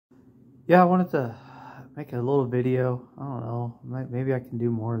Yeah, I wanted to make a little video. I don't know, maybe I can do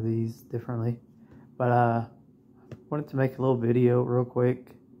more of these differently, but wanted to make a little video real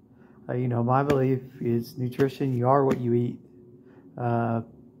quick. My belief is nutrition. You are what you eat. Uh,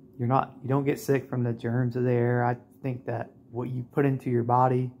 you don't get sick from the germs of the air. I think that what you put into your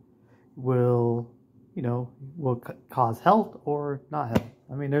body will, will cause health or not health.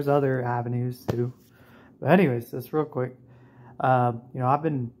 I mean, there's other avenues too. But anyways, just real quick. I've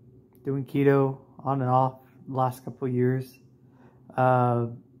been doing keto on and off the last couple of years.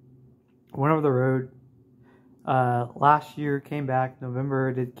 Went over the road last year, came back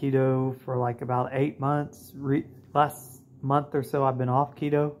November, did keto for like about 8 months. Last month or so I've been off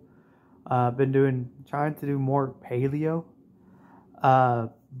keto. Been trying to do more paleo.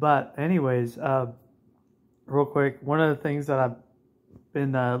 But anyways, real quick, one of the things that I've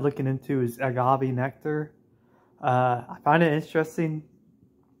been looking into is agave nectar. I find it interesting.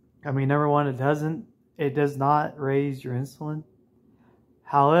 I mean, number one, it does not raise your insulin.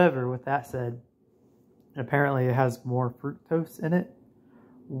 However, with that said, apparently it has more fructose in it,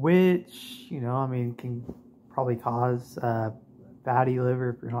 which, can probably cause fatty liver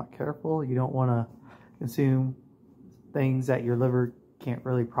if you're not careful. You don't want to consume things that your liver can't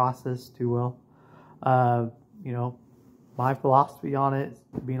really process too well. My philosophy on it,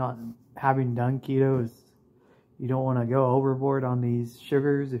 having done keto, is you don't want to go overboard on these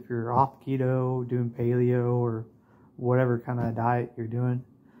sugars if you're off keto, doing paleo, or whatever kind of diet you're doing.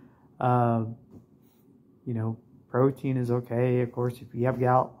 Protein is okay. Of course, if you have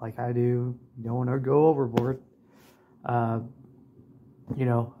gout like I do, you don't want to go overboard.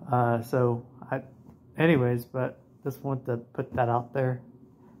 Anyways, but just want to put that out there.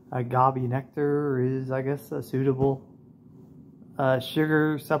 Agave nectar is, I guess, a suitable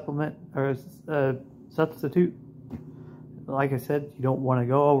sugar supplement or substitute. Like I said, you don't want to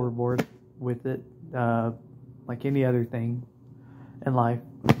go overboard with it. Like any other thing in life,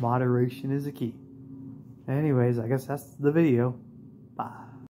 moderation is the key. Anyways, I guess that's the video. Bye.